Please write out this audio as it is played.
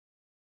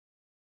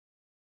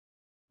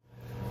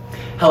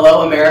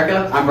Hello,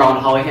 America. I'm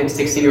Ron Hollihan,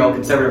 16-year-old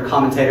conservative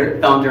commentator,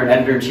 founder and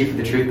editor-in-chief of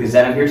The Truth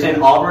Gazette. I'm here today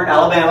in Auburn,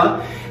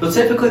 Alabama. Well,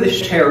 typically, this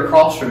chair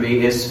across from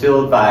me is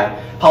filled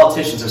by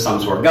politicians of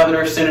some sort.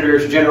 Governors,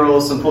 senators,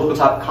 generals, some political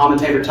type,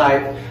 commentator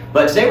type.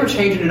 But today we're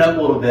changing it up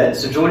a little bit.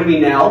 So joining me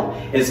now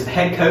is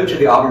head coach of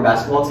the Auburn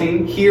basketball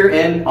team here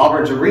in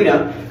Auburn's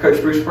arena,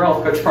 Coach Bruce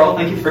Pearl. Coach Pearl,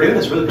 thank you for doing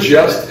this. Really appreciate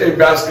Just a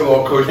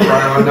basketball coach,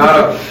 Brian.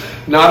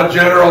 Not a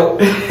general.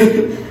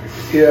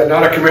 Yeah,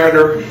 not a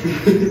commander,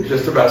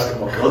 just a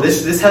basketball coach. Well,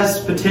 this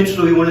has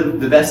potentially one of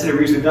the best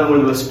interviews we've done, one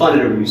of the most fun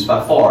interviews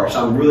by far.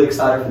 So I'm really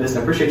excited for this, and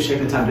I appreciate you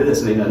taking the time to do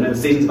this. I mean, I know the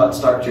season's about to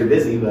start, you're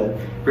busy, but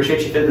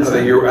appreciate you fitting this in.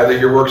 I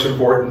think your work's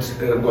important,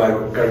 and I'm glad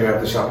we're going to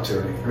have this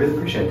opportunity. I really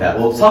appreciate that.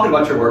 Well, talking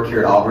about your work here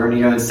at Auburn,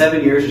 in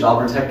 7 years as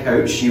Auburn's head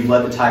coach, you've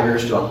led the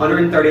Tigers to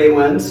 138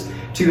 wins,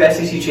 2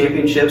 SEC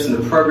championships, and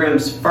the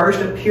program's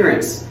first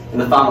appearance in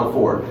the Final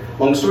Four.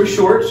 Long story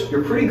short,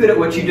 you're pretty good at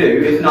what you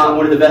do, if not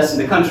one of the best in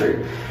the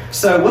country.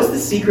 So what's the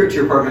secret to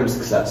your program's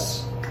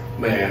success?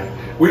 Man,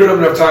 we don't have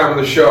enough time on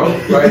the show,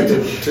 right,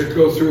 to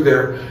go through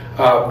there.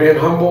 Being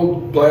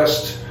humbled,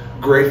 blessed,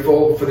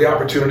 grateful for the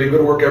opportunity. Go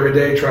to work every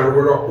day trying to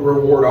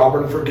reward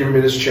Auburn for giving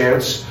me this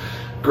chance.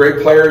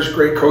 Great players,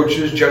 great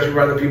coaches, judging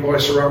by the people I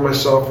surround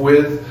myself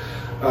with.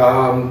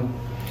 Not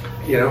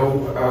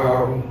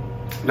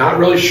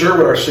really sure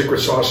what our secret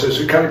sauce is.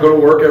 We kind of go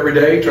to work every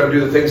day trying to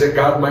do the things that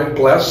God might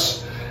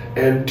bless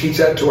and teach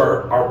that to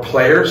our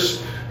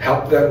players.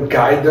 Help them,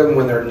 guide them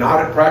when they're not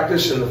at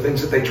practice and the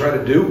things that they try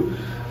to do.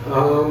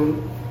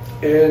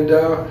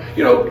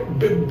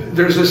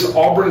 There's this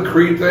Auburn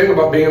creed thing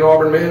about being an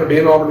Auburn man and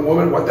being an Auburn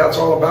woman, what that's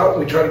all about. And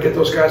we try to get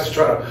those guys to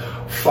try to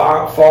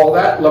follow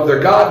that, love their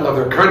God, love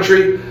their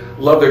country,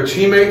 love their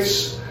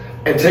teammates,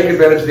 and take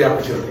advantage of the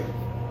opportunity.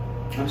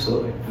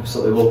 Absolutely.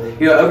 Well,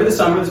 over the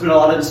summer, there's been a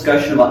lot of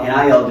discussion about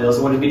NIL deals.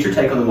 I wanted to get your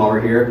take on them while we're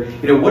here.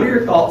 What are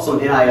your thoughts on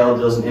NIL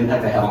deals and the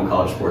impact they have on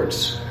college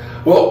sports?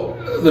 Well,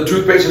 the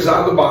toothpaste is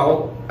out of the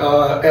bottle.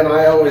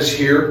 NIL is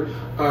here.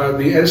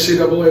 The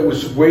NCAA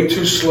was way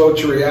too slow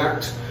to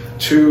react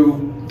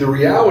to the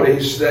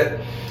realities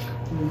that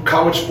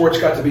college sports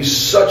got to be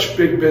such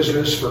big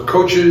business for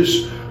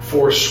coaches,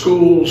 for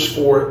schools,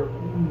 for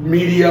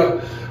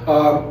media.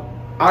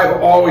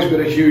 I've always been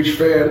a huge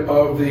fan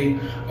of an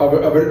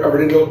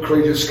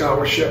intercollegiate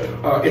scholarship.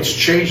 It's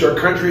changed our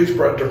country. It's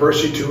brought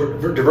diversity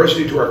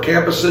to our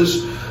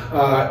campuses.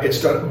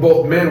 It's done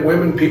both men,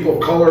 women, people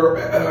of color,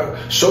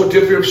 so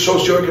different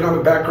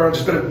socioeconomic backgrounds.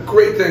 It's been a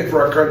great thing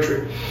for our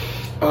country.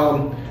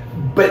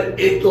 But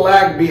it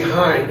lagged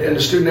behind, and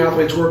the student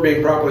athletes weren't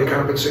being properly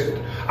compensated.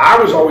 I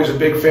was always a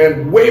big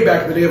fan, way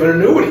back in the day, of an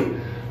annuity.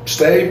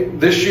 Stay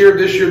this year.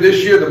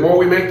 The more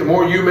we make, the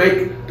more you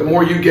make, the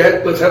more you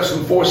get. Let's have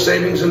some forced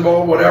savings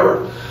involved,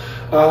 whatever.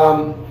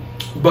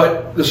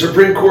 But the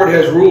Supreme Court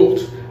has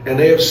ruled, and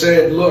they have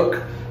said,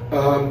 look,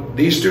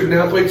 these student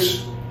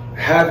athletes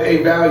have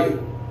a value.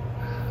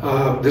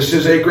 This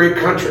is a great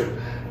country,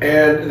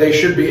 and they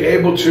should be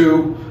able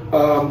to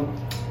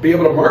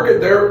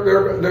market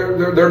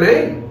their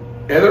name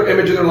and their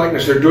image and their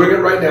likeness. They're doing it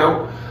right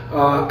now,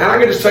 and I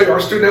can just tell you,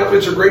 our student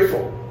athletes are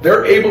grateful.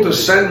 They're able to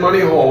send money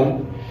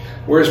home,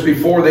 whereas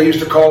before they used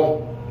to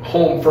call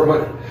home for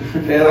money.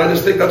 And I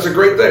just think that's a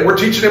great thing. We're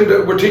teaching them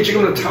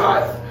to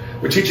tithe.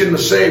 We're teaching them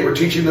to save. We're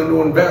teaching them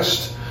to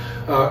invest.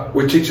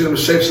 We're teaching them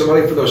to save some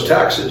money for those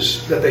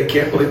taxes that they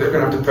can't believe they're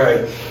going to have to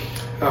pay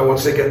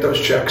once they get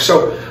those checks.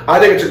 So I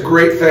think it's a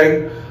great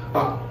thing.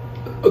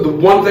 The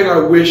one thing I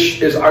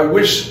wish, as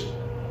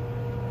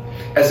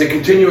they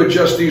continue to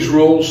adjust these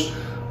rules,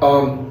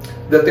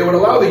 that they would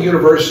allow the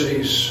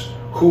universities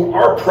who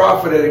are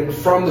profiting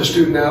from the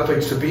student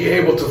athletes to be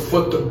able to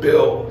foot the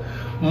bill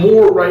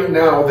more right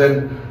now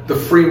than the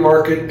free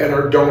market and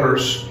our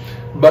donors.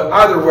 But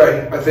either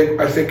way, I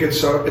think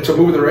it's a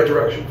move in the right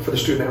direction for the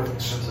student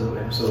athletes.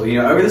 Absolutely.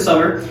 Over the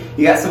summer,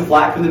 you got some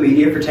flack from the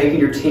media for taking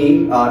your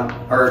team,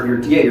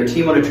 your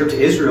team on a trip to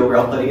Israel, where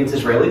y'all played against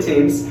Israeli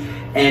teams,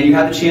 and you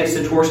had the chance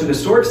to tour some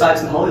historic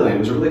sites in the Holy Land. It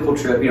was a really cool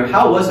trip.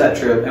 How was that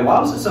trip, and why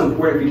was it so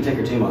important for you to take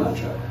your team on that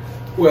trip?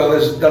 Well,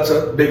 that's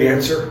a big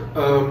answer.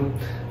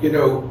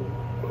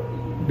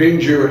 Being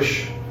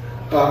Jewish,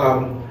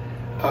 I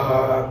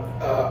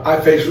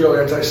faced real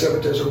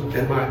anti-Semitism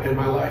in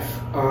my life.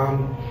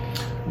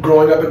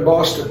 Growing up in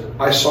Boston,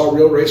 I saw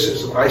real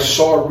racism. I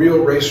saw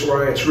real race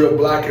riots, real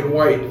black and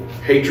white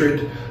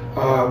hatred,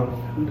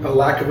 a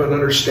lack of an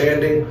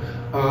understanding.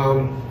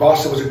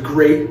 Boston was a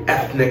great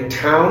ethnic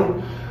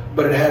town,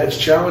 but it had its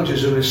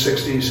challenges in the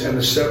 60s and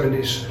the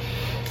 70s.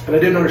 And I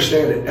didn't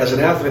understand it. As an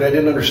athlete, I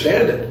didn't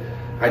understand it.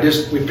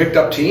 We picked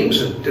up teams,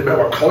 and it didn't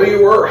matter what color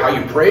you were or how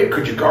you prayed.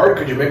 Could you guard?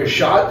 Could you make a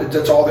shot?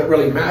 That's all that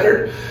really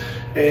mattered.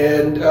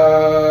 And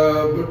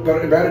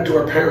but it mattered to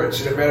our parents,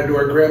 and it mattered to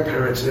our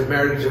grandparents, and it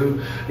mattered to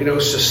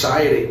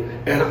society.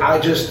 And I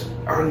just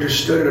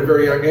understood at a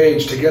very young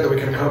age, together we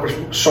can accomplish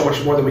so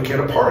much more than we can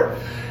apart.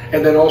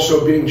 And then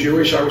also being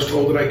Jewish, I was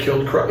told that I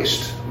killed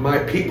Christ. My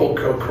people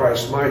killed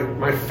Christ.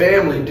 My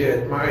family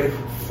did. My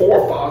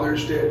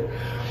forefathers did.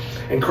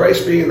 And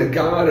Christ being the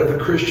God of the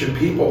Christian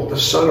people, the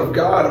Son of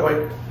God, I'm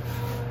like,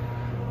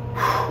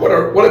 What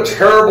a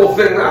terrible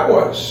thing that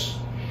was.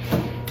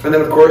 And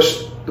then, of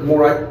course, the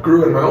more I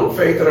grew in my own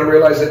faith, and I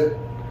realized that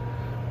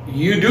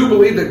you do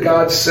believe that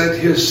God sent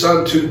his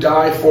son to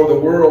die for the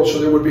world so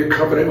there would be a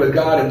covenant with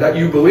God, and that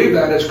you believe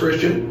that as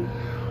Christian,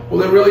 well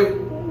then really,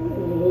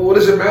 what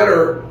does it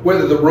matter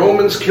whether the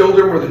Romans killed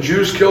him or the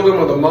Jews killed him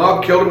or the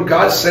mob killed him?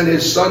 God sent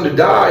his son to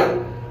die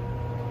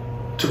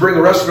to bring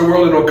the rest of the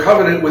world into a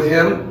covenant with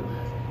him,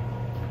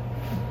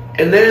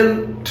 and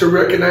then to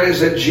recognize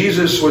that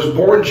Jesus was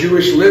born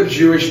Jewish, lived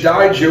Jewish,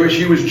 died Jewish,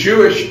 he was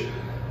Jewish.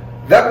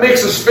 That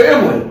makes us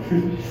family.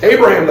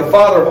 Abraham, the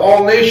father of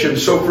all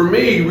nations. So for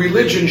me,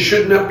 religion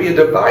should not be a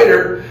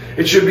divider.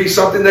 It should be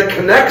something that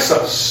connects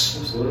us.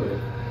 Absolutely.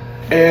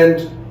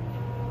 And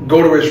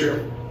go to Israel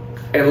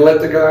and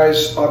let the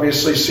guys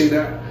obviously see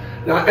that.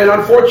 Now, and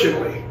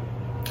unfortunately,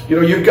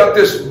 you've got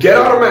this, get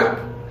out a map.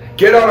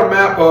 Get out a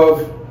map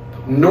of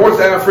North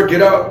Africa,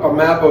 get out a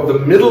map of the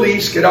Middle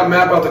East, get out a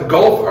map of the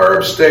Gulf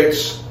Arab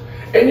states,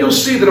 and you'll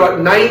see that about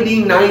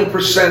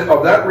 99%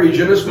 of that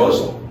region is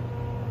Muslim,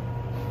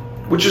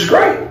 which is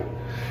great.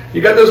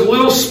 You got this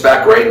little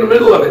speck right in the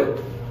middle of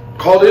it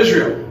called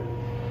Israel.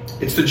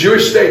 It's the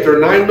Jewish state. There are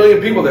 9 million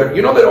people there.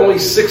 You know that only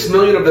 6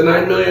 million of the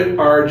 9 million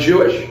are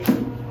Jewish?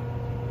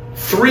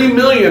 3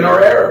 million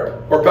are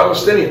Arab or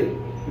Palestinian.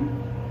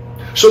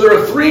 So there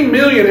are 3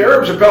 million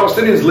Arabs or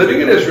Palestinians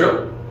living in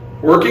Israel,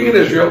 working in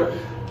Israel.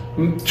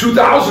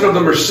 2,000 of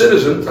them are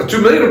citizens.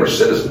 2 million of them are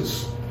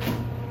citizens.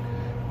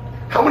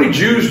 How many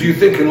Jews do you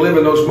think can live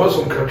in those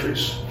Muslim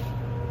countries?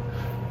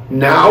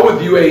 Now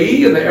with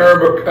UAE and the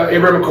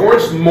Abraham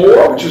Accords,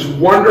 more, which is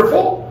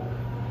wonderful.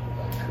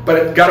 But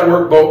it's got to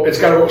work both. It's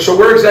got to work. So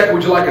where exactly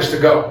would you like us to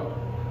go?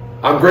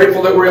 I'm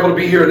grateful that we're able to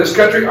be here in this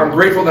country. I'm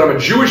grateful that I'm a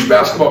Jewish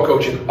basketball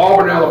coach in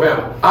Auburn,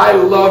 Alabama. I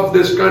love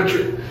this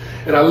country.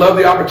 And I love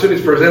the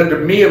opportunities presented to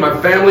me and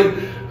my family.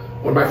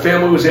 When my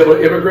family was able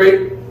to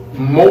immigrate,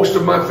 most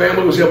of my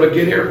family was able to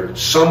get here.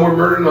 Some were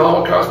murdered in the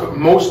Holocaust, but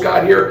most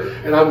got here.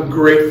 And I'm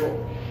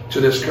grateful to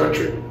this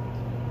country.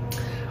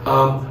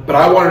 But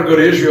I wanted to go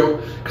to Israel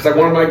because I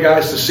wanted my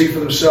guys to see for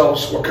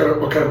themselves what kind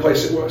of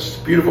place it was. It's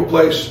a beautiful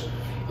place,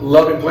 a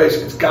loving place.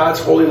 It's God's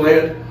holy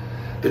land.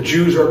 The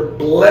Jews are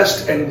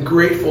blessed and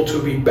grateful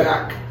to be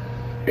back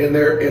in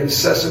their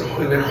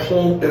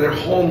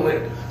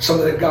homeland,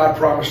 something that God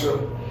promised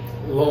them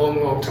a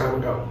long, long time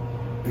ago.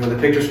 The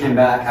pictures came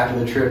back after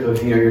the trip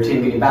of your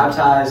team getting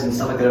baptized and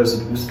stuff like that. It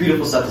was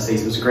beautiful stuff to see.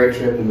 So it was a great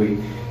trip, and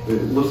it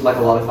looked like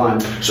a lot of fun.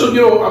 So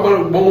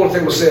one more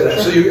thing we'll say that.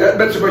 Sure. So you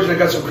mentioned the question. I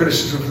got some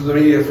criticism from the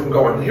media from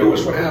going. Here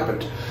was what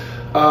happened.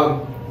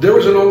 There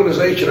was an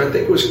organization. I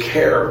think it was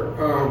CARE.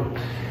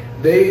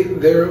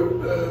 They're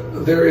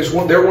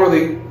one of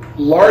the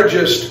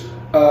largest.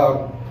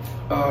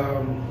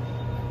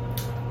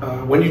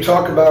 When you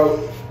talk about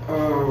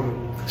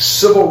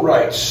civil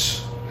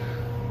rights,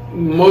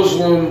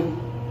 Muslim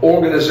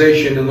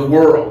organization in the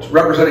world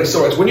representing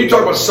civil rights. When you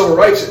talk about civil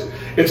rights,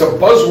 it's a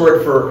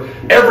buzzword for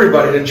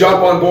everybody to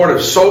jump on board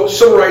of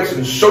civil rights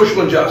and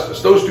social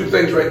injustice. Those two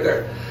things right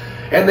there.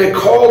 And they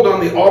called on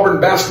the Auburn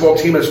basketball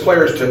team as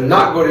players to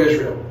not go to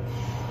Israel.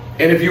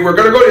 And if you were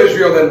going to go to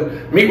Israel,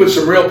 then meet with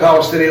some real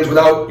Palestinians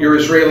without your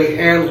Israeli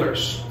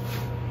handlers.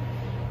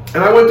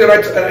 And I went there,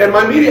 and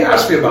my media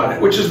asked me about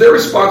it, which is their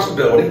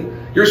responsibility.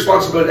 Your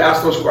responsibility to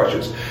ask those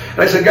questions.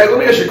 And I said, guys, let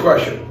me ask you a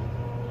question.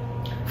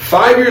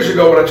 5 years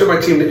ago when I took my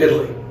team to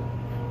Italy,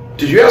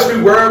 did you ask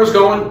me where I was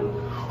going?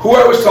 Who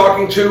I was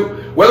talking to?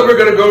 Whether we're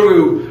going to go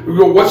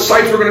to, what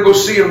sites we're going to go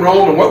see in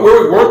Rome and where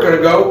we weren't going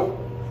to go?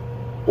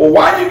 Well,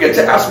 why do you get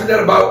to ask me that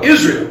about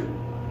Israel?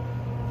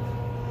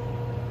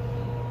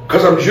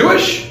 Because I'm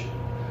Jewish?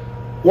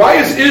 Why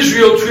is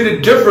Israel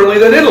treated differently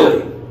than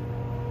Italy?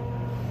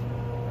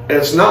 And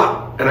it's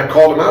not. And I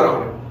called them out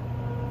on it.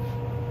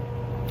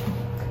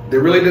 They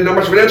really didn't have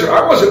much of an answer.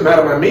 I wasn't mad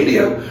at my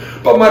media,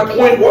 but my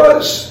point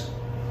was,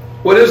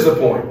 what is the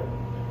point?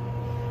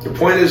 The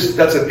point is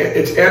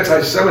it's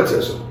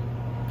anti-Semitism.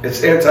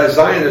 It's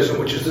anti-Zionism,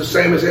 which is the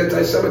same as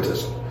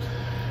anti-Semitism.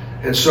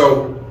 And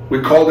so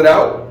we called it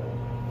out.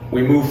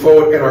 We moved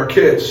forward, and our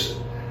kids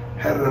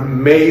had an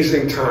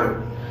amazing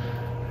time.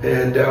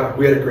 And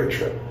we had a great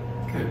trip.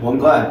 Okay, well, I'm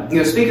glad.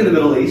 Speaking of the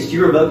Middle East,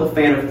 you're a vocal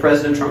fan of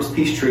President Trump's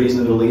peace treaties in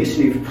the Middle East,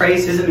 and you've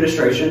praised his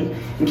administration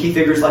and key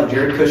figures like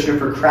Jared Kushner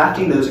for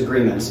crafting those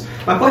agreements.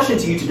 My question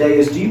to you today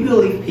is, do you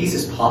believe peace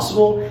is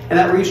possible in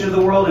that region of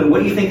the world, and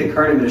what do you think the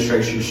current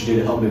administration should do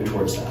to help move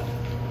towards that?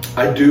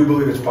 I do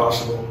believe it's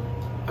possible.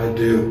 I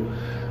do.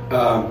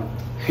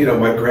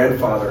 My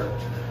grandfather,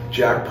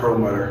 Jack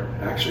Perlmutter,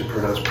 actually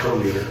pronounced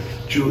Perlmutter,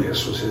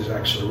 Julius was his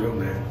actual real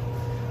name.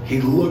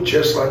 He looked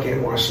just like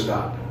Anwar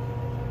Sadat.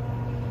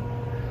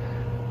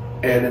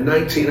 And in I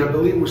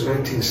believe it was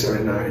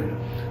 1979,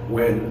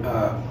 when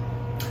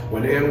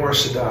Anwar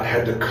Sadat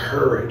had the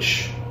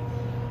courage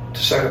to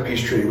sign a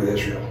peace treaty with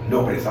Israel,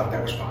 nobody thought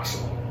that was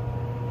possible.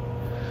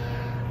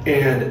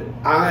 And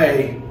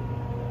I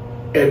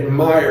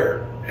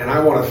admire, and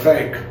I want to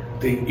thank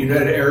the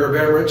United Arab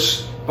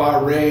Emirates,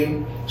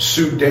 Bahrain,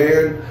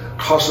 Sudan,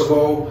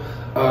 Kosovo,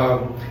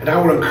 And I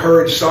want to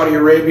encourage Saudi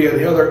Arabia and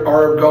the other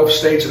Arab Gulf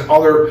states and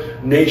other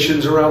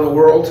nations around the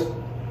world.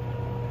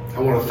 I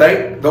want to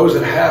thank those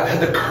that have had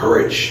the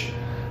courage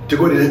to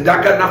go, that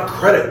got enough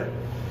credit,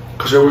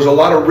 because there was a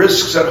lot of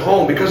risks at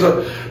home because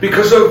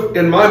of,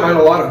 in my mind,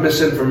 a lot of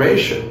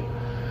misinformation.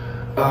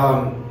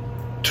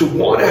 To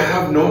want to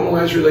have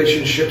normalized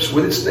relationships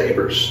with its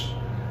neighbors.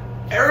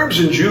 Arabs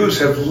and Jews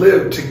have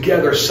lived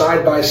together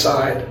side by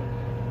side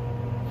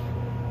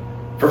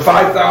for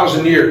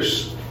 5,000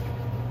 years.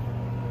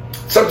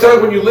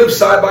 Sometimes when you live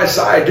side by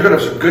side, you're going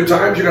to have some good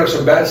times, you're going to have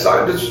some bad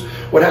times. It's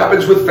what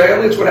happens with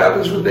family, it's what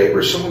happens with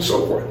neighbors, so on and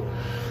so forth.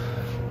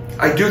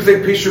 I do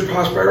think peace through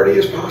prosperity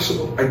is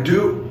possible. I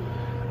do.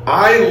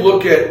 I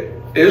look at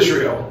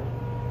Israel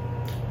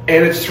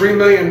and its 3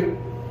 million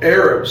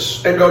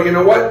Arabs and go, you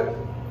know what?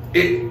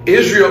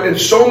 Israel, in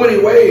so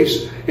many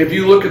ways, if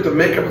you look at the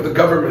makeup of the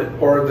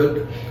government, or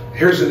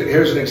here's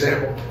an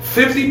example.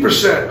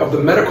 50% of the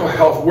medical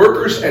health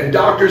workers and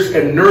doctors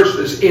and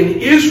nurses in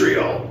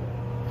Israel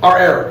are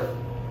Arab.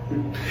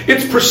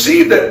 It's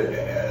perceived that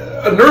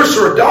a nurse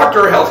or a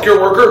doctor or a healthcare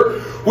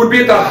worker would be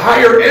at the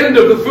higher end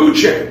of the food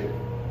chain,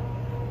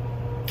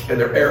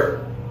 and they're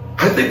Arab.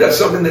 I think that's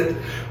something that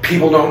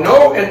people don't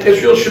know, and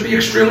Israel should be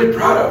extremely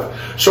proud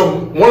of. So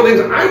one of the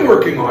things I'm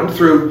working on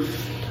through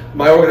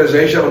my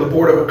organization, I'm on the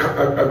board of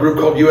a group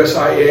called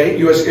USIA,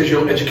 U.S.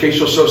 Israel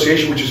Educational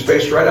Association, which is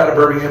based right out of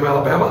Birmingham,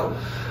 Alabama,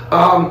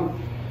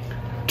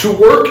 to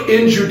work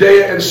in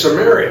Judea and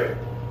Samaria,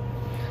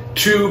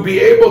 to be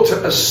able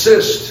to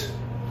assist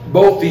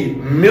both the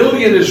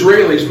million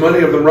Israelis, many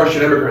of them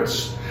Russian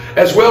immigrants,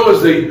 as well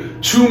as the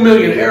 2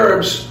 million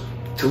Arabs,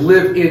 to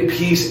live in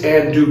peace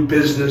and do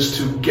business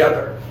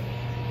together.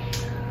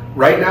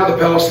 Right now, the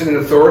Palestinian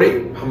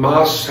Authority,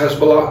 Hamas,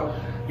 Hezbollah,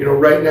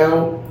 right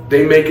now,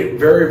 they make it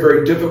very,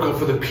 very difficult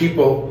for the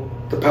people,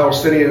 the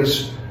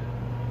Palestinians,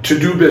 to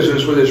do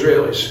business with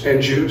Israelis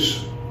and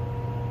Jews.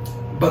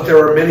 But there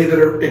are many that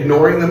are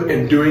ignoring them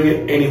and doing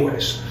it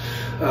anyways.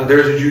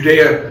 There's a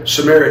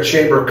Judea-Samaria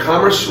Chamber of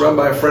Commerce run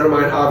by a friend of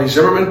mine, Avi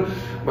Zimmerman.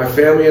 My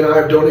family and I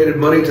have donated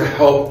money to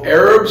help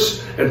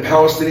Arabs and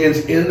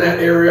Palestinians in that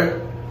area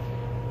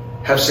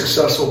have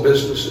successful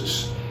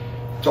businesses.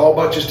 It's all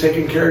about just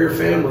taking care of your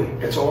family.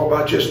 It's all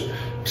about just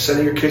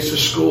sending your kids to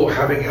school,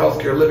 having health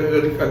care,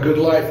 living a good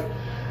life.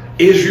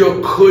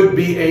 Israel could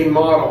be a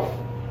model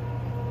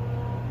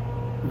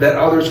that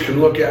others can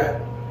look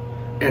at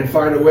and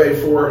find a way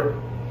for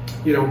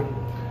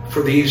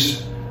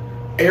these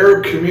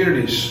Arab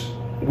communities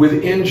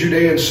within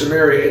Judea and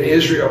Samaria and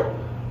Israel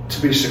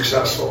to be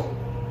successful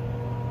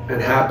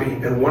and happy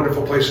and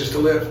wonderful places to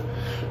live.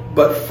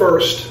 But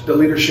first, the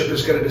leadership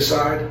is going to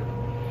decide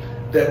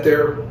that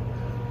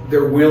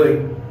they're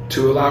willing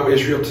to allow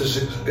Israel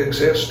to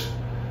exist.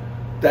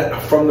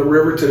 That from the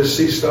river to the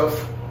sea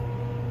stuff,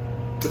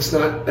 that's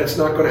not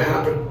going to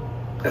happen.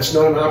 That's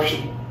not an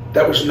option.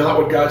 That was not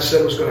what God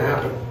said was going to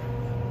happen.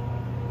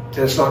 And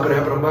it's not going to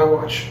happen on my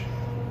watch.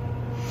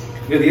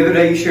 The other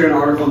day you shared an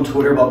article on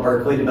Twitter about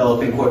Berkeley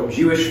developing, quote,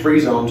 Jewish free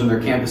zones on their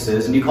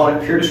campuses, and you called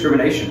it pure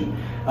discrimination.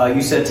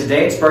 You said,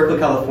 today it's Berkeley,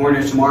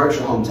 California, tomorrow it's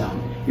your hometown.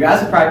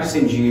 As a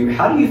practicing Jew,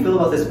 how do you feel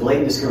about this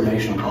blatant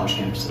discrimination on college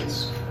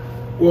campuses?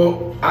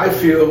 Well, I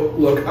feel,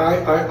 look,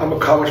 I'm a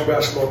college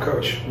basketball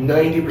coach.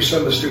 90%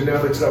 of the student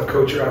athletes that I've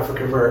coached are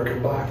African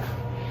American, black.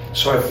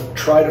 So I've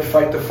tried to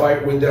fight the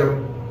fight with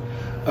them,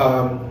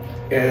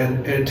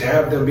 and to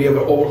have them be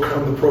able to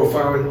overcome the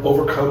profiling,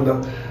 overcome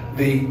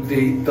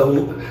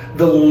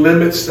the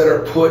limits that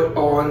are put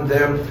on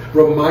them,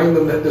 remind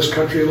them that this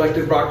country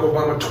elected Barack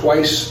Obama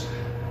twice,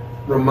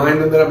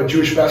 remind them that I'm a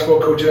Jewish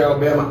basketball coach at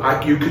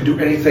Alabama. You can do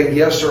anything.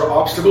 Yes, there are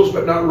obstacles,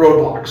 but not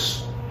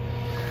roadblocks.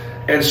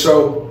 And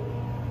so,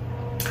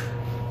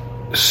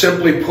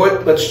 simply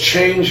put, let's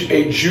change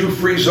a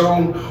Jew-free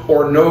zone,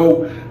 or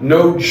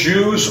no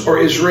Jews or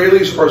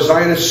Israelis or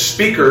Zionist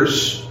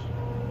speakers,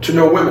 to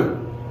no women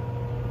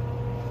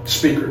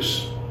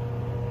speakers,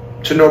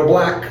 to no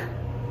black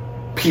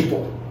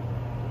people,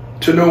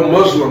 to no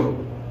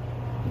Muslim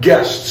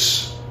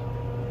guests.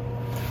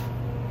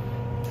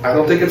 I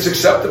don't think it's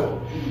acceptable.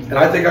 And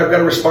I think I've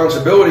got a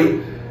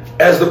responsibility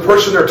as the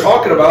person they're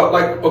talking about,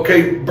 like,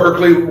 okay,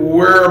 Berkeley,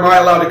 where am I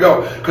allowed to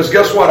go? Because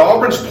guess what?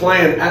 Auburn's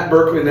playing at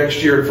Berkeley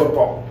next year in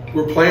football.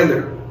 We're playing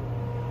there.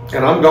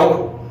 And I'm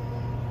going.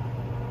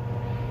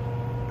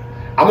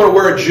 I'm going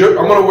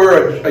to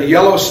wear a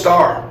yellow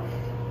star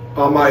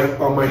on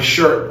my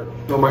shirt,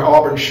 on my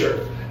Auburn shirt.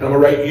 And I'm going to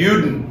write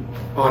Uden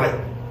on it.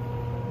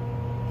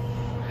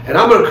 And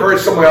I'm going to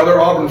encourage some of my other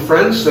Auburn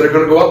friends that are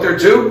going to go out there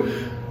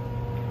too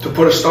to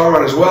put a star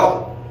on as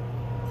well.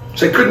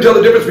 So they couldn't tell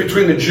the difference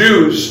between the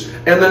Jews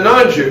and the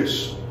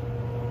non-Jews.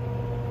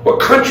 What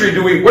country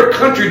do we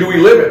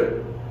live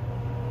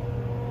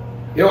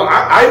in?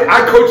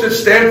 I coached at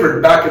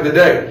Stanford back in the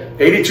day,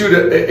 82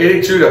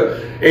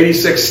 to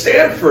 86.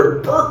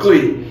 Stanford,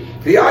 Berkeley,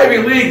 the Ivy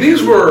League,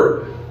 these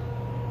were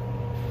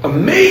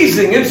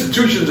amazing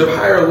institutions of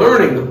higher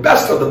learning, the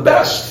best of the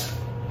best.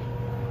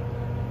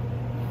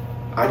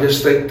 I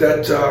just think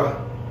that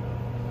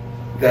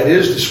that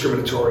is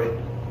discriminatory.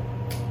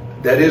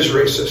 that is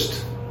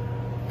racist,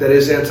 that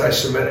is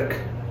anti-Semitic,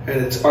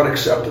 and it's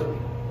unacceptable.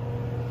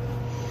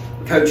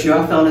 Coach,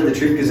 I founded the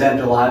Truth Gazette in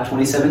July of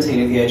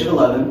 2017 at the age of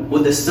 11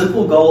 with the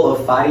simple goal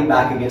of fighting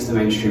back against the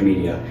mainstream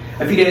media.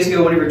 A few days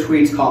ago, one of your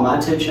tweets caught my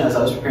attention as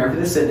I was preparing for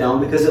the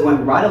sit-down because it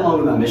went right along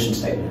with my mission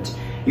statement.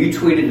 You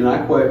tweeted, and I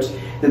quote,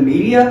 "The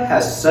media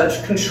has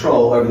such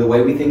control over the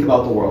way we think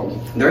about the world.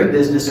 They're in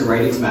business and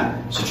ratings matter.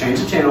 So change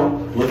the channel,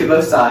 look at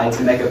both sides,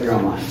 and make up your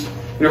own mind."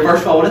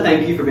 First of all, I want to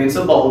thank you for being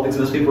so bold because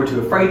most people are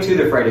too afraid to.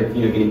 They're afraid of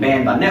getting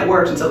banned by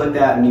networks and stuff like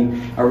that.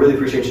 And I really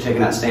appreciate you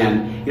taking that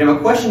stand. My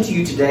question to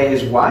you today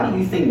is, why do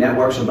you think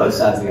networks on both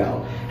sides of the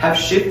aisle have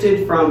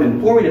shifted from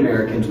informing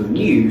Americans with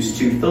news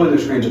to filling their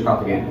screens with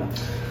propaganda?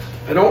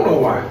 I don't know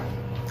why.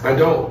 I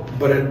don't,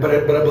 but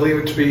I believe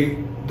it to be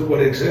what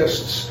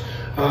exists.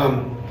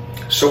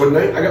 So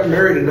I got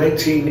married in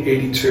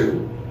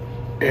 1982,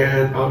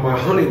 and on my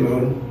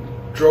honeymoon,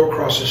 drove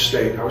across the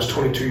state. I was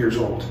 22 years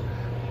old.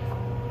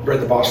 Read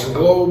the Boston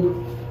Globe,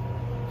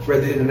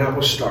 read the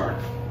Indianapolis Star.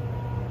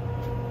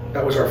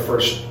 That was our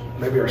first,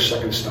 maybe our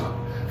second stop.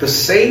 The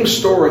same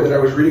story that I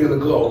was reading in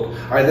the Globe,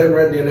 I then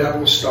read the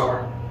Indianapolis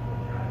Star.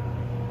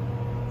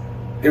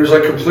 It was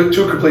like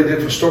two completely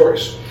different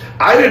stories.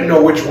 I didn't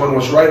know which one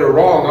was right or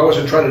wrong. I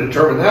wasn't trying to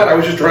determine that. I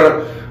was just trying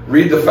to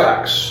read the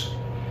facts.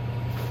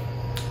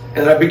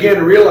 And I began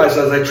to realize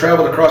as I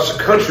traveled across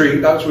the country,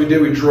 that's what we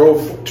did. We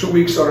drove 2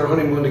 weeks on our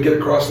honeymoon to get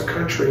across the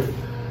country.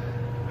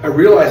 I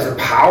realized the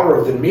power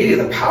of the media,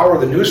 the power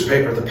of the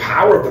newspaper, the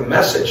power of the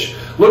message.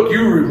 Look,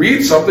 you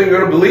read something, you're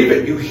going to believe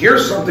it. You hear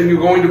something,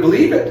 you're going to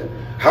believe it.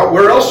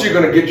 Where else are you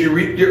going to get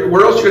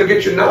where else are you going to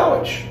get your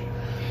knowledge?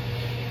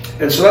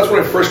 And so that's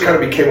when I first kind of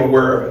became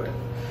aware of it.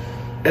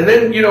 And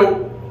then,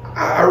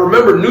 I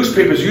remember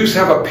newspapers used to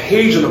have a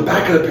page on the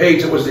back of the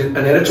page that was an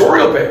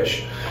editorial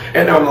page.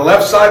 And on the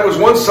left side was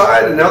one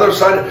side, and the other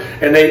side,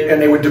 and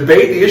they would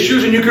debate the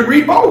issues, and you could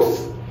read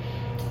both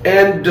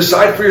and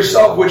decide for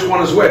yourself which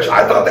one is which.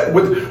 I thought that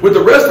with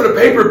the rest of the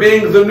paper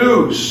being the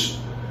news,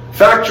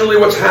 factually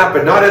what's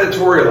happened, not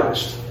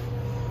editorialized.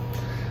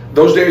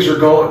 Those days are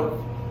gone.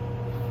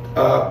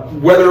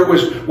 Whether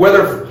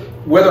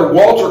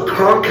Walter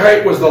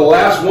Cronkite was the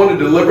last one to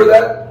deliver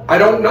that, I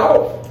don't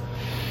know.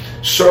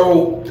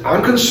 So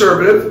I'm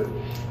conservative,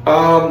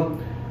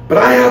 but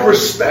I have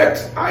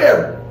respect. I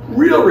have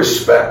real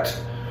respect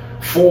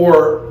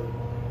for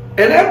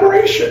and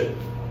admiration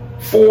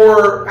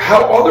for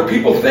how other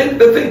people think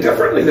that think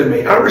differently than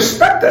me. I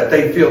respect that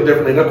they feel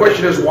differently. The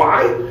question is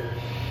why?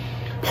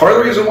 Part of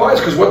the reason why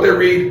is because what they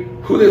read,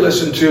 who they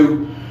listen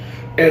to,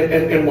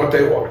 and what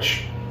they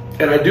watch.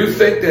 And I do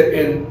think that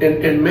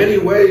in many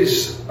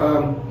ways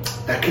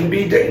that can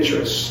be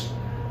dangerous.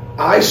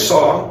 I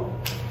saw,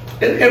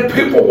 and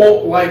people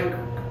won't like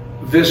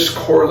this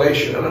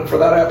correlation, and for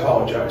that I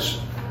apologize.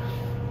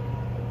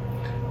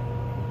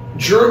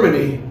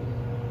 Germany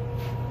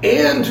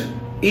and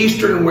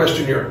Eastern and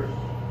Western Europe,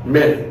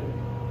 many,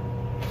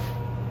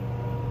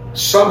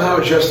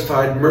 somehow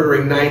justified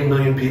murdering 9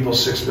 million people,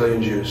 6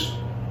 million Jews,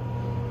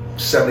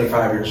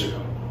 75 years ago,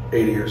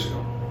 80 years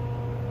ago.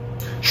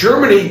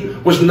 Germany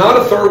was not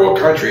a third world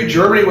country.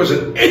 Germany was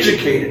an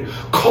educated,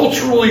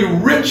 culturally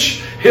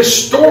rich,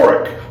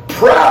 historic,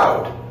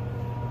 proud,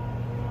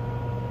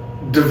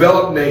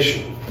 developed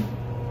nation.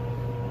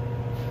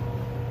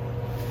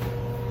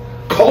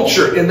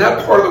 Culture in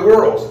that part of the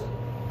world,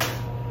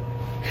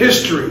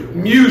 history,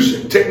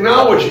 music,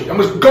 technology, and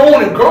was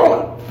going and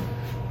growing.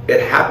 It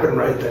happened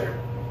right there.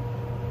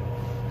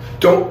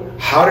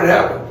 How did it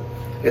happen?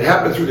 It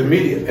happened through the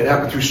media. It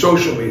happened through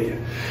social media.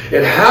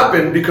 It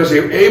happened because they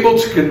were able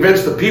to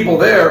convince the people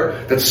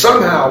there that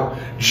somehow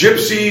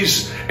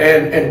gypsies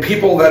and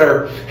people that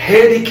are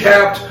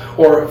handicapped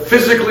or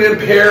physically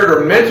impaired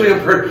or mentally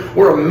impaired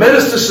were a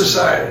menace to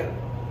society,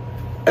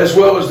 as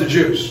well as the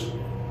Jews.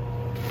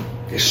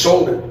 They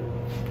sold it.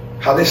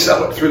 How they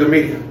sell it through the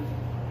media.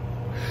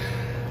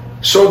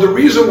 So the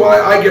reason why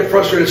I get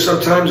frustrated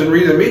sometimes and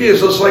read the media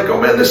is it's like,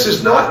 oh man, this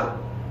is not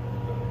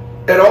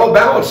at all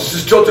balanced. This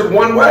is tilted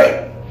one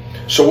way.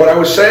 So what I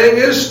was saying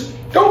is,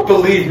 don't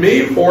believe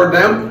me or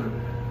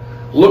them.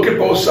 Look at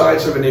both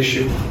sides of an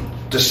issue.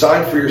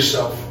 Decide for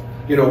yourself.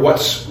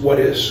 What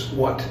is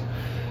what.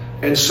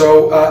 And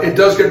so it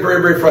does get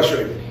very, very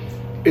frustrating.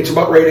 It's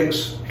about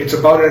ratings. It's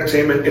about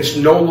entertainment. It's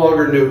no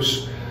longer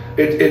news.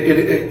 The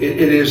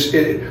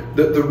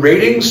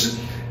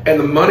ratings and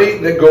the money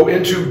that go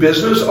into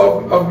business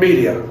of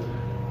media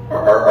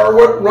are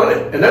what run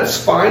it. And that's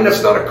fine.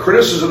 That's not a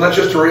criticism. That's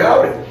just a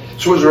reality.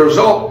 So as a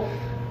result,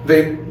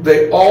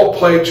 they all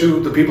play to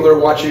the people that are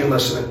watching and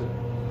listening.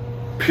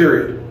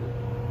 Period.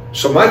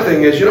 So my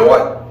thing is, you know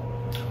what?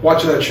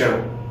 Watch that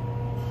channel.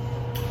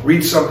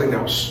 Read something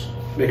else.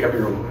 Make up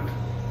your own mind.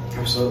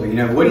 Absolutely.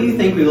 What do you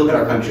think we look at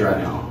our country right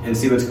now and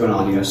see what's going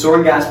on?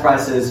 Soaring gas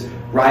prices,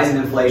 rising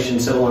inflation,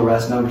 civil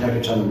unrest, no one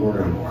protect each other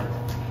border anymore.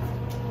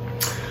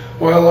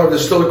 Well, they're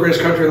still the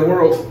greatest country in the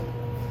world,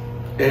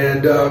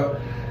 and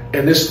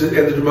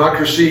the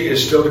democracy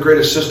is still the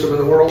greatest system in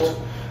the world.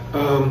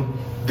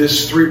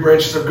 These 3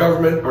 branches of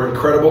government are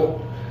incredible.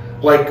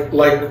 Like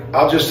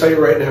I'll just tell you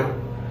right now,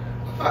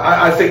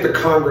 I think the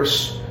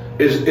Congress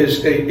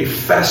is a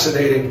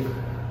fascinating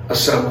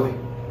assembly.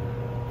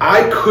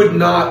 I could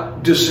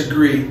not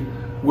disagree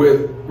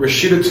with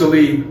Rashida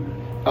Tlaib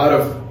out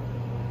of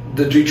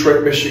the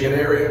Detroit, Michigan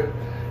area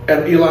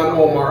and Ilhan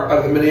Omar out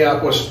of the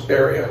Minneapolis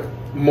area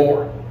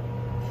more.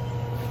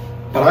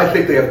 But I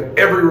think they have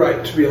every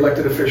right to be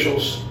elected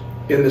officials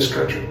in this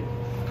country.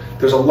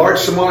 There's a large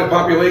Somali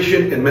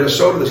population in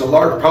Minnesota. There's a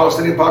large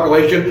Palestinian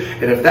population.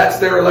 And if that's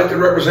their elected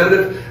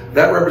representative,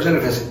 that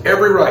representative has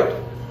every right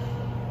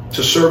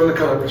to serve in the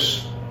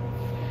Congress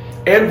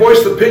and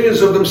voice the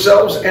opinions of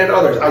themselves and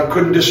others. I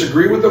couldn't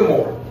disagree with them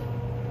more.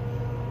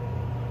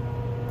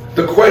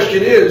 The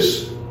question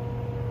is,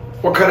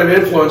 what kind of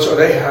influence are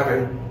they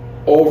having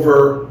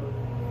over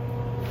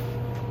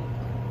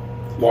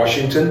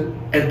Washington,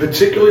 and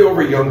particularly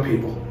over young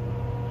people?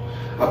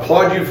 I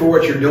applaud you for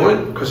what you're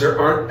doing, because there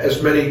aren't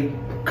as many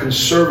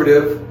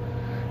conservative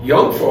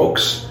young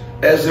folks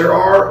as there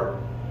are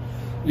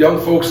young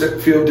folks that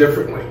feel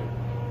differently.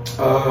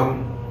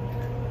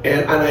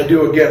 And I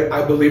do, again,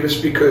 I believe it's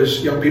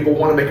because young people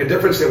want to make a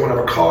difference, they want to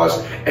have a cause,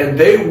 and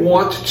they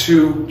want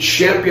to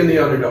champion the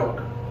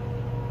underdog.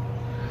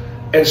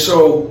 And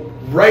so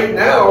right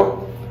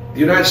now, the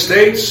United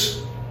States,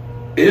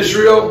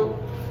 Israel,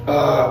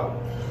 are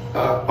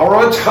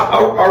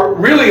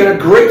really in a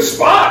great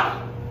spot.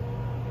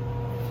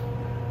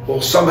 Well,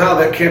 somehow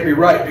that can't be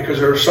right, because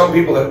there are some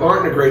people that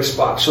aren't in a great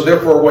spot. So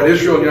therefore, what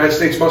Israel and the United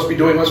States must be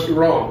doing must be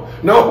wrong.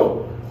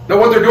 No,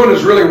 what they're doing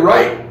is really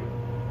right.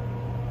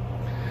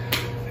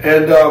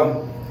 And,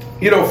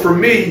 for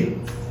me,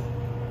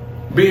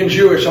 being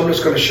Jewish, I'm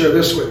just going to share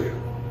this with you.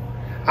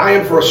 I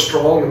am for a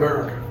strong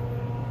America.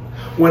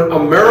 When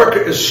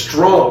America is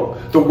strong,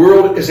 the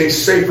world is a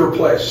safer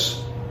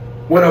place.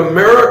 When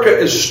America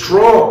is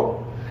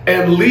strong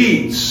and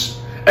leads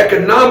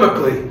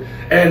economically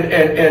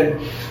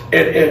and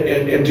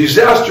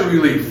disaster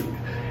relief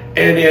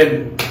and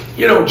in,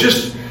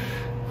 just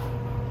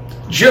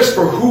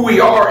for who we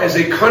are as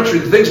a country,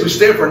 the things we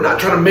stand for, not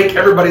trying to make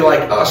everybody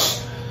like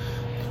us,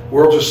 the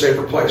world's a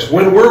safer place.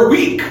 When we're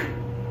weak,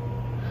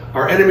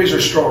 our enemies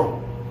are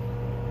strong.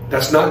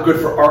 That's not good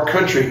for our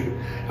country.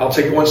 I'll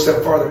take it one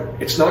step farther.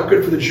 It's not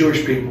good for the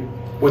Jewish people.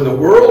 When the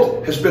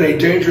world has been a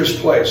dangerous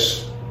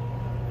place,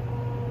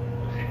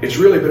 it's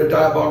really been a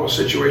diabolical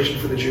situation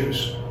for the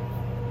Jews.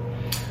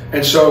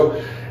 And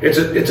so it's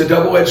a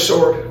double-edged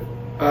sword.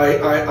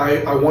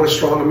 I want a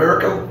strong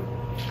America,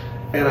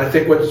 and I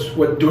think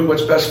doing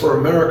what's best for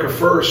America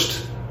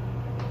first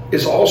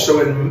is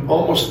also in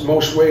almost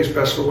most ways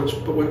best for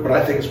what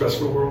I think is best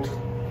for the world.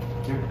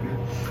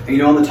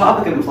 On the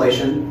topic of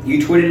inflation, you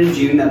tweeted in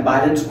June that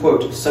Biden's,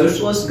 quote,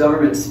 socialist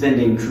government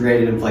spending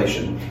created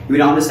inflation. You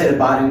went on to say that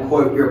Biden,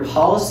 quote, your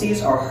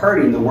policies are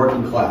hurting the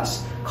working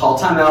class. Call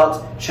time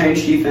out,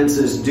 change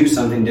defenses, do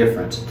something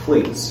different,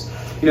 please.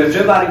 If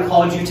Joe Biden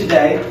called you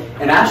today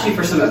and asked you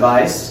for some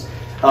advice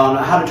on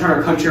how to turn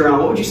our country around,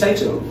 what would you say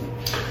to him?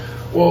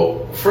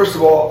 Well, first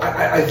of all,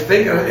 I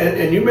think,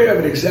 and you may have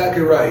it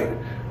exactly right,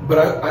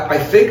 but I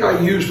think I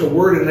used a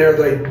word in there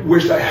that I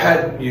wished I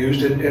hadn't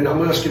used, and I'm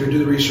going to ask you to do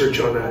the research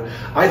on that.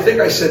 I think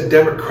I said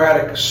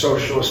democratic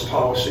socialist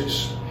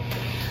policies.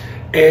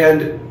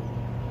 And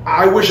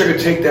I wish I could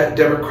take that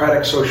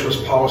democratic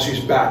socialist policies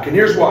back. And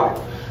here's why.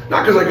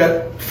 Not because I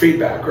got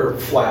feedback or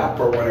flap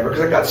or whatever,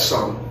 because I got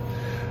some.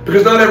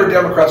 Because not every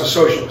Democrat's a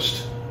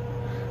socialist.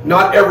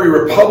 Not every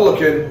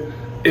Republican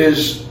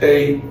is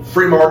a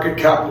free market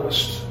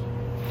capitalist.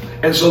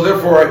 And so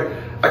therefore,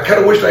 I kind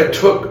of wished I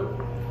took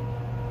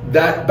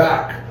that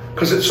back,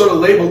 because it sort of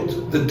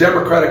labeled the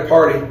Democratic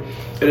Party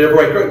and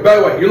everybody. By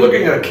the way, you're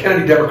looking at a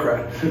Kennedy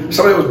Democrat.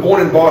 Somebody that was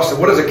born in Boston.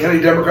 What is a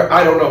Kennedy Democrat?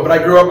 I don't know, but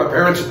I grew up, my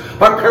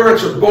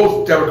parents are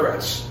both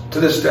Democrats to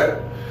this day.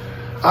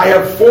 I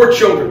have 4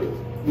 children.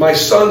 My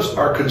sons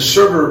are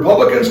conservative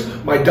Republicans,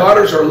 my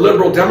daughters are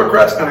liberal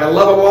Democrats, and I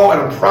love them all,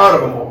 and I'm proud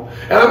of them all.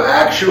 And I'm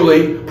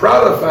actually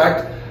proud of the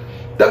fact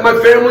that my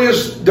family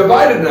is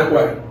divided in that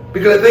way,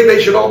 because I think they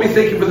should all be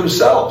thinking for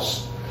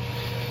themselves.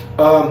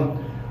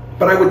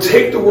 But I would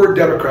take the word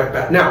Democrat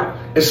back. Now,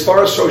 as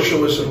far as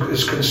socialism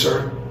is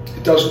concerned,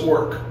 it doesn't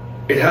work.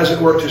 It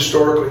hasn't worked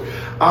historically.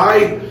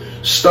 I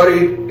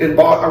studied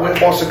I went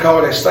to Boston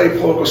College, I studied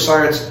political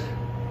science,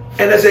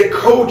 and as a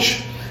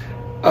coach,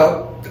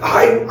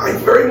 I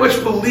very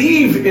much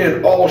believe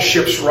in all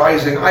ships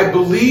rising. I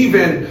believe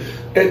in,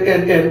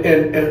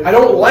 and I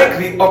don't like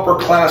the upper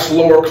class,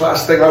 lower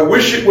class thing. I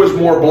wish it was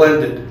more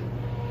blended.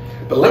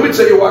 But let me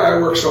tell you why I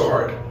work so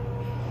hard.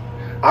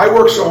 I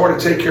work so hard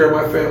to take care of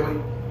my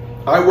family.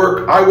 I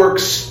work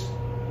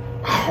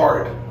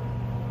hard.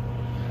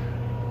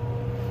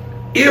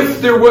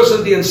 If there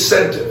wasn't the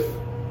incentive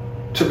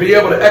to be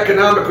able to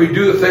economically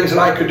do the things that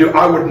I could do,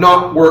 I would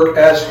not work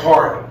as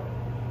hard.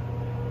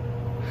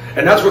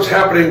 And that's what's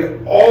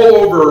happening all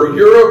over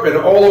Europe and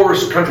all over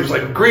countries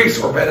like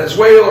Greece or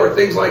Venezuela or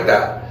things like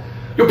that.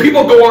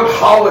 People go on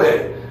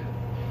holiday.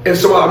 And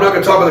so I'm not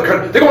going to talk about the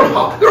country.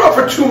 They're off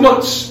for 2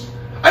 months.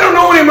 I don't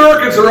know any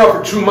Americans that are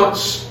off for 2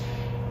 months.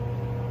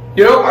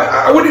 You know,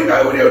 I don't even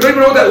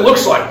know what that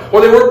looks like.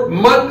 Or they work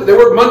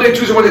Monday,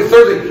 Tuesday, Wednesday,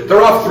 Thursday.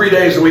 They're off 3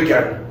 days a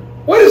weekend.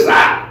 What is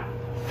that?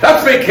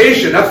 That's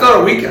vacation. That's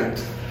not a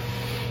weekend.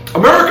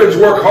 Americans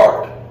work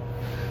hard.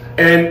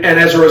 And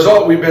as a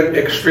result, we've been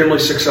extremely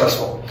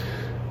successful.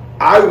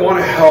 I want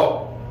to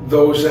help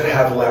those that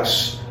have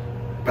less.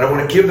 But I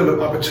want to give them an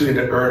opportunity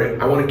to earn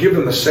it. I want to give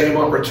them the same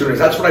opportunities.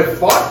 That's what I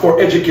fought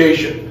for,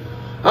 education.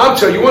 I'm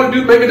telling you, you want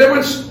to make a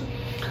difference?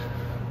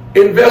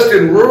 Invest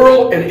in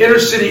rural and inner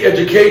city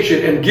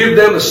education and give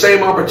them the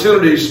same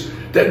opportunities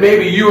that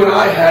maybe you and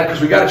I had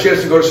because we got a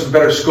chance to go to some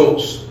better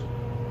schools.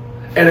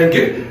 And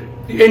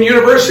in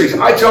universities,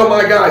 I tell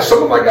my guys,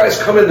 some of my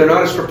guys come in, they're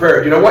not as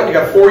prepared. You know what? You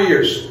got 4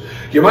 years.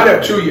 You might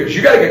have 2 years.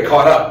 You got to get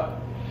caught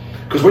up.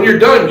 Because when you're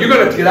done, you're going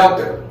to have to get out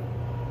there.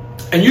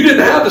 And you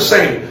didn't have the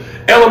same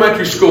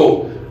elementary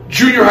school,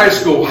 junior high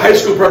school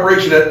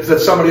preparation that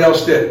somebody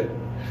else did.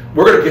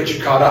 We're going to get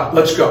you caught up.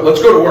 Let's go.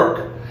 Let's go to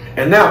work.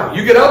 And now,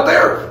 you get out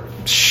there,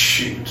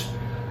 shoot.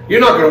 You're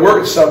not going to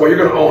work at Subway. You're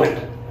going to own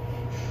it.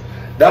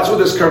 That's what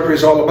this country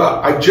is all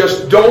about. I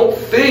just don't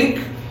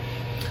think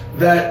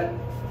that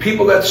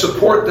people that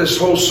support this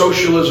whole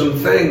socialism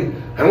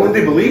thing, I don't think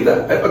they believe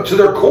that to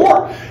their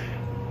core.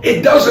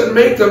 It doesn't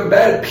make them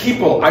bad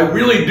people. I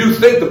really do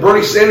think the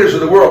Bernie Sanders of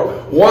the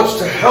world wants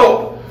to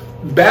help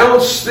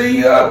balance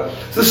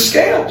the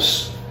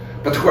scales.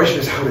 But the question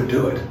is how to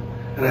do it.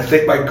 And I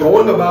think by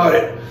going about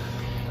it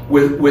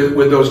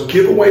with those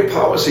giveaway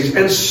policies,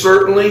 and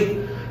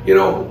certainly, you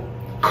know,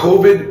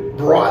 COVID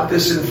brought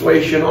this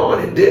inflation on.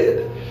 It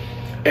did.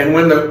 And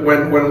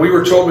when we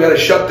were told we had to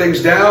shut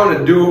things down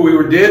and do what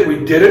we did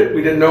it.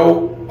 We didn't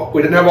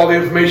have all the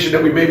information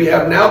that we maybe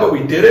have now, but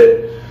we did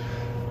it.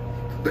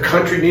 The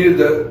country needed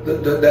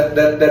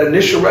that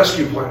initial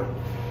rescue plan.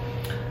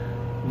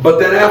 But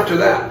then after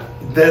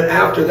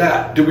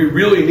that, do we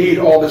really need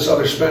all this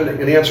other spending?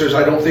 And the answer is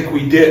I don't think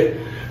we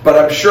did. But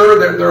I'm sure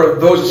that there are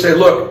those that say,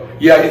 look,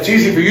 yeah, it's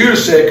easy for you to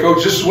say,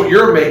 Coach, this is what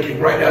you're making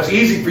right now. It's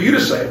easy for you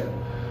to say.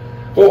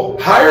 Well,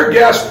 higher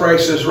gas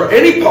prices,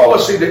 any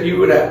policy that you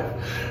would have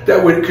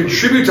that would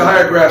contribute to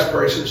higher gas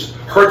prices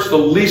hurts the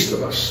least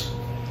of us.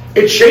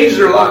 It changes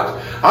their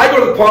lives. I go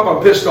to the pump,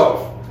 I'm pissed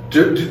off.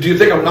 Do you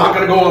think I'm not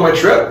going to go on my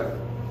trip?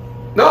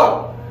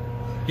 No.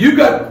 You've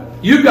got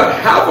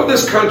half of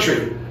this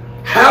country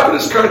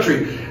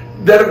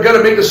that are going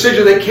to make a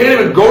decision they can't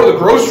even go to the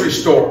grocery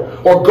store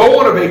or go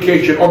on a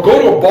vacation or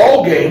go to a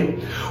ball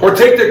game or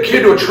take their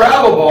kid to a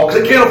travel ball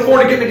because they can't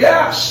afford to get the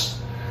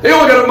gas. They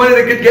only got money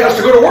to get gas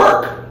to go to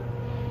work.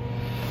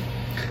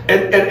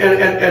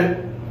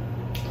 And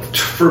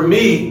for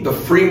me, the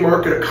free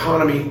market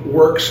economy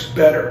works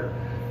better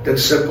than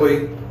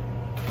simply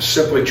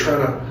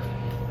trying to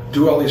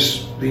do all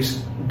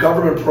these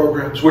government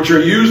programs, which are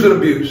used and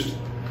abused.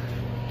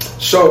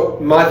 So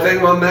my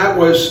thing on that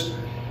was,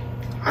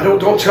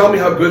 don't tell me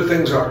how good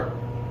things are.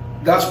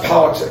 That's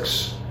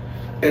politics.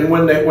 And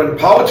when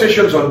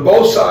politicians on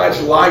both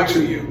sides lie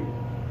to you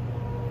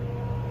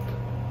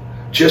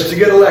just to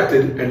get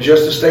elected and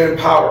just to stay in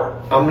power,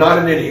 I'm not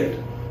an idiot.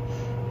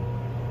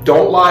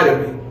 Don't lie to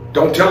me.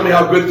 Don't tell me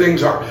how good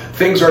things are.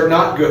 Things are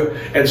not good.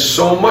 And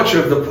so much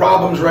of the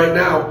problems right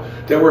now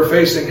that we're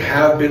facing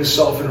have been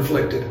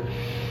self-inflicted.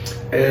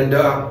 And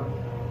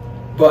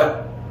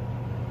but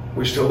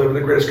we still live in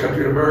the greatest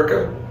country in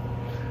America.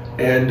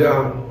 And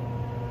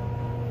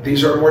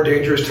these are more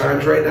dangerous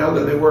times right now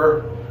than they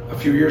were a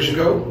few years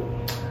ago.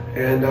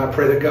 And I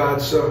pray that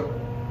God's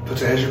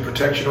puts a hedge of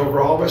protection over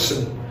all of us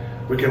and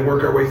we can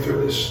work our way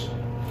through this.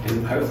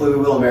 And hopefully we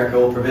will. America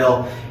will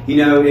prevail. You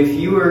know, if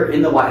you were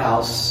in the White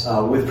House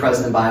with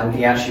President Biden,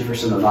 he asked you for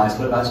some advice,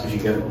 what advice would you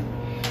give him?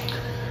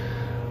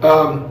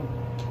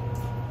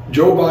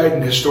 Joe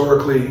Biden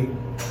historically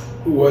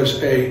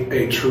was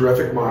a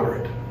terrific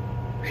moderate.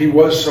 He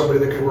was somebody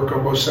that could work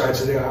on both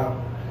sides of the aisle.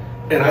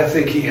 And I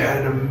think he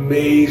had an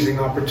amazing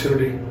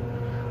opportunity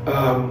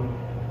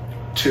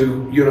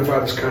to unify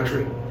this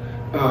country.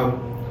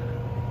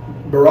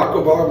 Barack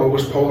Obama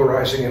was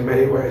polarizing in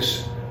many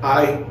ways.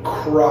 I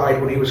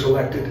cried when he was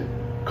elected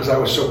because I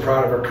was so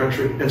proud of our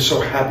country and so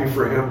happy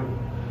for him.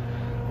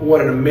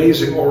 What an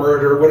amazing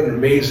orator, what an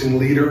amazing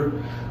leader,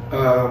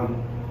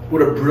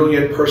 what a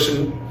brilliant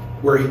person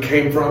where he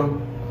came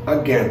from.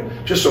 Again,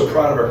 just so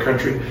proud of our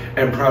country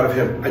and proud of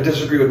him. I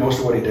disagree with most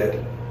of what he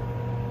did.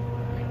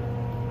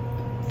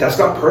 That's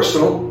not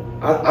personal.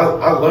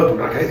 I love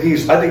him. I think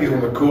he's one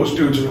of the coolest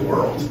dudes in the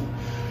world.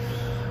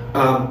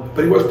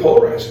 But he was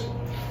polarizing.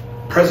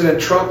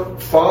 President Trump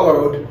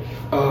followed,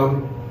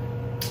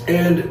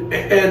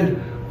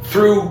 and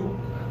through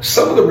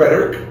some of the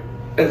rhetoric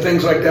and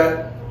things like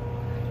that,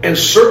 and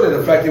certainly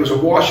the fact he was a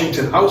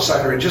Washington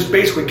outsider and just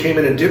basically came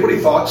in and did what he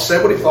thought,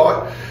 said what he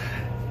thought,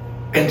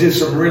 and did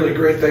some really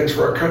great things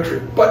for our country.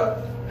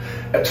 But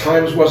at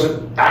times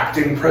wasn't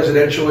acting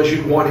presidential as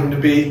you'd want him to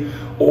be,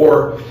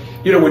 or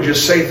would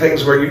just say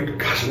things where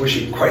gosh, I wish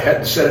he quite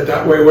hadn't said it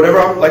that way, or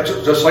whatever.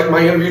 Just like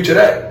my interview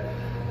today.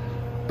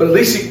 But at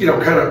least he,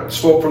 kind of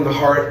spoke from the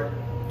heart.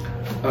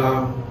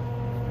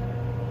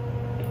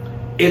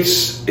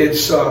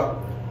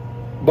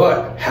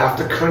 But half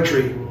the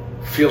country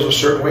feels a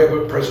certain way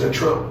about President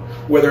Trump.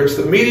 Whether it's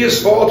the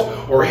media's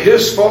fault or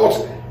his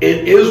fault,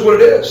 it is what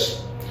it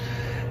is.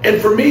 And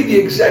for me, the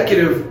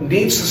executive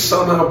needs to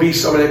somehow be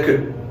someone that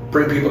could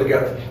bring people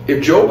together.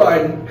 If Joe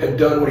Biden had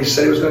done what he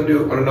said he was going to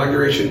do on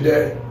Inauguration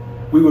Day,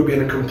 we would be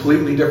in a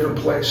completely different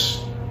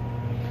place.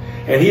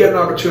 And he had an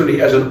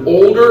opportunity as an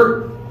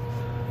older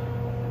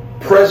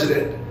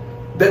president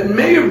that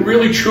may have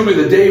really truly,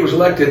 the day he was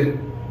elected,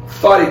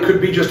 thought he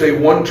could be just a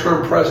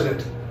one-term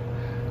president.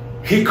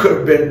 He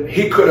could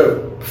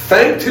have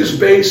thanked his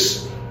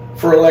base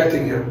for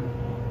electing him,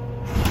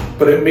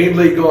 but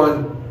immediately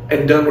gone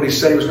and done what he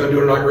said he was going to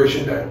do on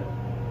Inauguration Day.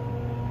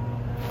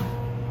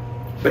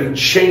 But he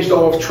changed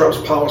all of Trump's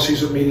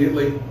policies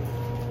immediately.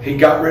 He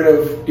got rid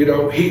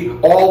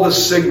of, all the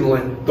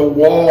signaling, the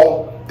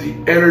wall, the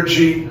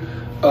energy,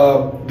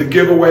 the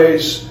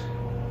giveaways.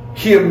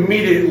 He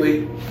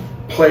immediately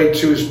played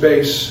to his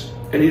base,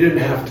 and he didn't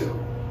have to.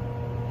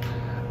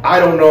 I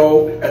don't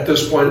know, at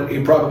this point,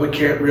 he probably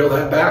can't reel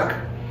that back.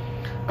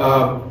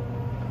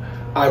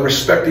 I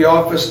respect the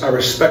office, I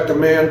respect the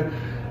man,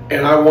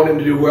 and I want him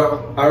to do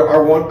well. I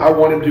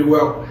want him to do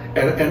well,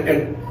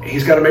 and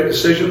he's got to make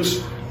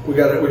decisions. We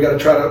got to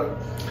try to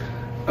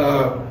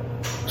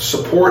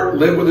support,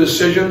 live with his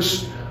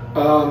decisions,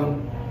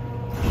 and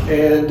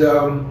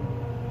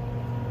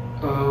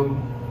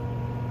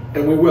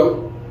we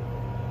will.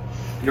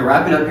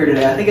 Wrapping up here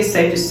today, I think it's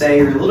safe to say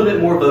you're a little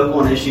bit more vocal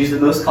on issues than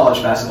most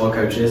college basketball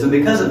coaches, and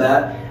because of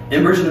that,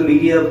 members of the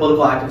media,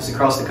 political activists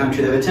across the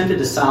country, they've attempted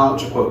to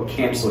silence or, quote,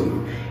 cancel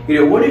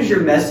you. What is your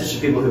message to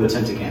people who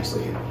attempt to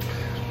cancel you?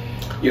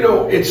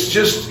 It's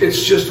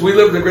just we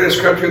live in the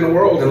greatest country in the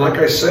world, and like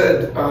I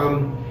said,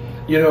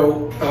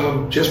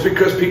 just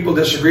because people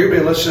disagree with me,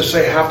 and let's just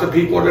say half the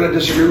people are going to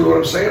disagree with what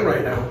I'm saying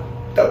right now.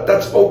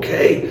 That's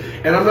okay,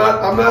 and I'm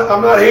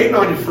not hating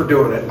on you for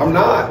doing it. I'm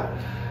not.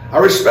 I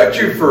respect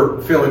you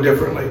for feeling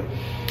differently.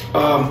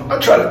 I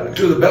try to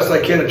do the best I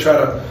can to try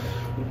to,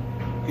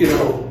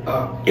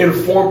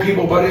 inform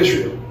people about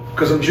Israel,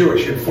 because I'm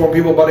Jewish. Inform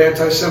people about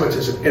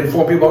anti-Semitism.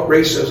 Inform people about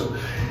racism.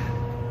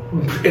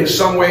 In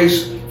some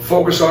ways,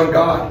 focus on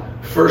God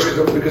first,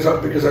 because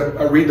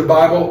I read the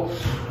Bible,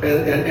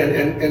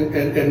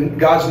 and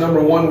God's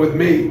number one with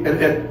me, and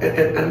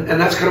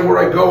that's kind of where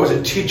I go as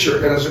a teacher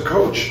and as a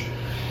coach.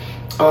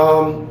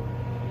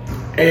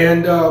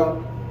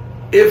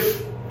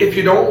 If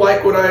you don't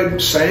like what I'm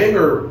saying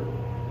or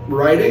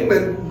writing,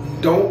 then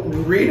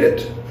don't read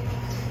it.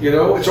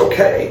 It's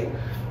okay.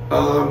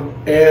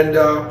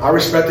 I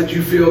respect that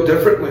you feel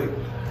differently.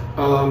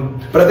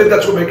 But I think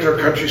that's what makes our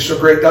country so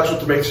great. That's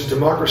what makes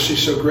democracy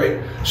so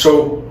great.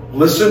 So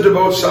listen to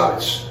both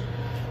sides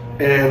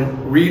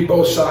and read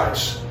both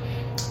sides.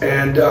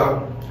 And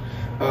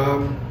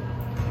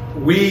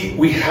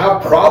we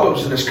have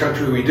problems in this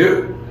country, we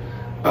do.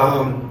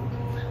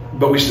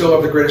 But we still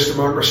have the greatest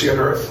democracy on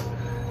earth.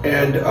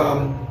 And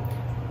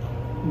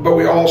but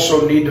we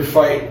also need to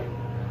fight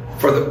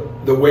for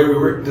the way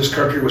this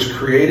country was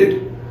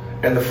created,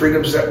 and the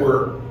freedoms that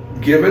were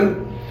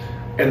given,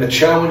 and the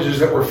challenges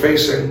that we're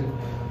facing.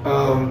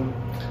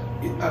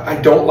 I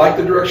don't like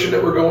the direction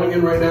that we're going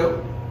in right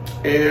now,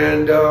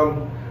 and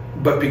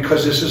but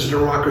because this is a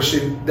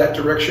democracy, that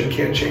direction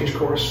can change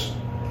course.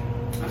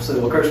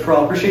 Absolutely. Well, Coach Pearl,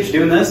 I appreciate you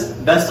doing this.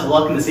 Best of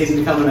luck in the season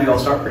to come. I know you'll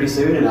start pretty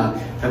soon, and I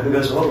hope it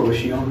goes well. We're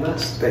wishing you all the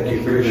best. Thank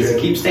you. Appreciate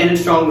it. Keep standing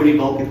strong. We need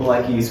both people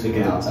like you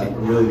speaking out. So I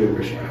really do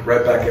appreciate it.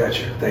 Right back at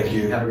you. Thank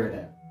you. Have a great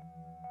day.